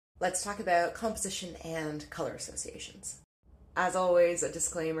Let's talk about composition and color associations. As always, a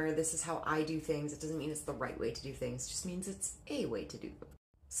disclaimer, this is how I do things. It doesn't mean it's the right way to do things, it just means it's a way to do them.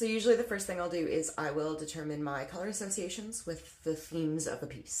 So usually the first thing I'll do is I will determine my color associations with the themes of the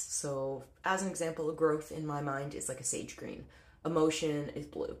piece. So as an example, growth in my mind is like a sage green. Emotion is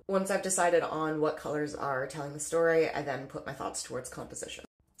blue. Once I've decided on what colors are telling the story, I then put my thoughts towards composition.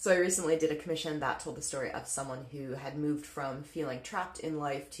 So I recently did a commission that told the story of someone who had moved from feeling trapped in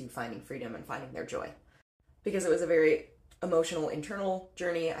life to finding freedom and finding their joy. Because it was a very emotional internal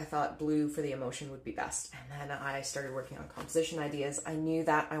journey, I thought blue for the emotion would be best. And then I started working on composition ideas. I knew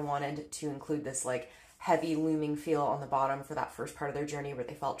that I wanted to include this like heavy looming feel on the bottom for that first part of their journey where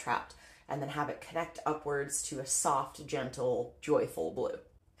they felt trapped, and then have it connect upwards to a soft, gentle, joyful blue.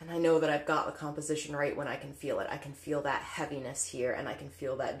 And I know that I've got the composition right when I can feel it. I can feel that heaviness here, and I can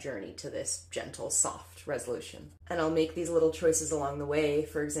feel that journey to this gentle, soft resolution. And I'll make these little choices along the way,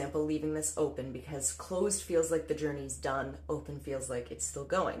 for example, leaving this open because closed feels like the journey's done, open feels like it's still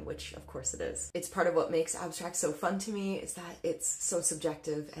going, which of course it is. It's part of what makes abstract so fun to me, is that it's so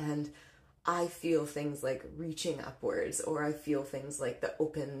subjective, and I feel things like reaching upwards, or I feel things like the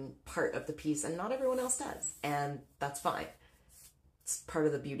open part of the piece, and not everyone else does, and that's fine. It's part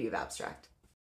of the beauty of abstract.